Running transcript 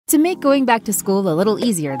To make going back to school a little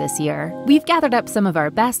easier this year, we've gathered up some of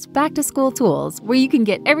our best back-to-school tools where you can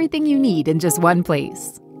get everything you need in just one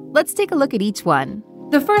place. Let's take a look at each one.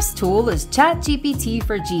 The first tool is ChatGPT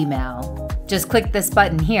for Gmail. Just click this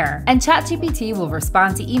button here, and ChatGPT will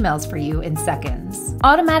respond to emails for you in seconds.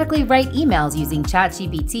 Automatically write emails using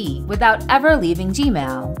ChatGPT without ever leaving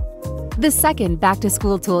Gmail. The second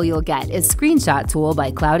back-to-school tool you'll get is Screenshot Tool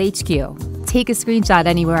by CloudHQ. Take a screenshot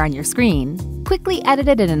anywhere on your screen, quickly edit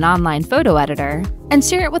it in an online photo editor, and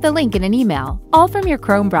share it with a link in an email, all from your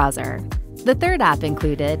Chrome browser. The third app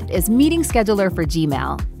included is Meeting Scheduler for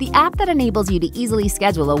Gmail, the app that enables you to easily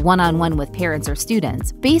schedule a one-on-one with parents or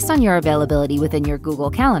students based on your availability within your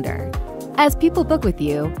Google Calendar. As people book with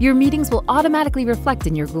you, your meetings will automatically reflect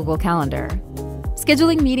in your Google Calendar.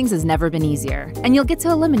 Scheduling meetings has never been easier, and you'll get to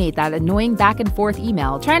eliminate that annoying back-and-forth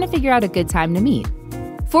email trying to figure out a good time to meet.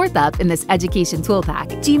 Fourth up in this education tool pack,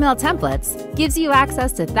 Gmail Templates gives you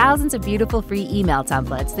access to thousands of beautiful free email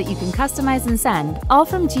templates that you can customize and send, all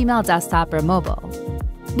from Gmail desktop or mobile.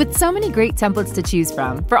 With so many great templates to choose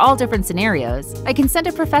from for all different scenarios, I can send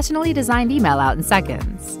a professionally designed email out in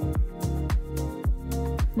seconds.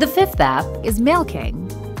 The fifth app is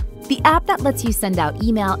MailKing, the app that lets you send out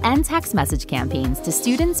email and text message campaigns to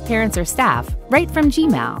students, parents, or staff right from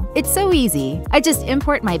Gmail. It's so easy. I just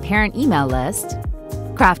import my parent email list,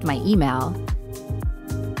 craft my email,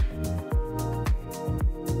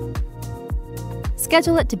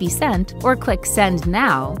 schedule it to be sent, or click Send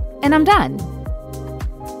Now, and I'm done.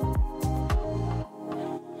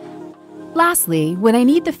 Lastly, when I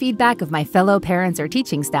need the feedback of my fellow parents or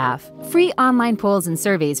teaching staff, free online polls and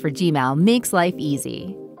surveys for Gmail makes life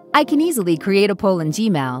easy. I can easily create a poll in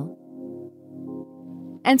Gmail,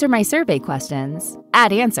 enter my survey questions,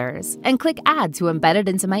 add answers, and click Add to embed it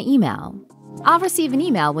into my email. I'll receive an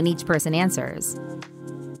email when each person answers.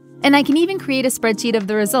 And I can even create a spreadsheet of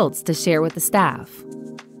the results to share with the staff.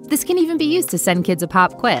 This can even be used to send kids a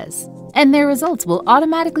pop quiz, and their results will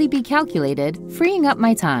automatically be calculated, freeing up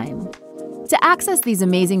my time. To access these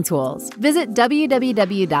amazing tools, visit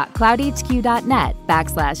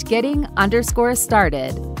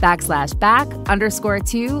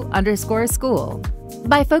www.cloudhq.net/getting_started/back_2_school.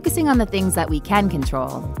 By focusing on the things that we can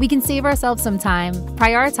control, we can save ourselves some time,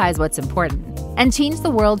 prioritize what's important, and change the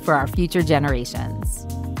world for our future generations.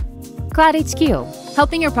 CloudHQ,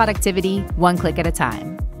 helping your productivity one click at a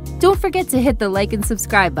time. Don't forget to hit the like and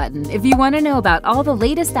subscribe button if you want to know about all the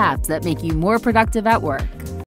latest apps that make you more productive at work.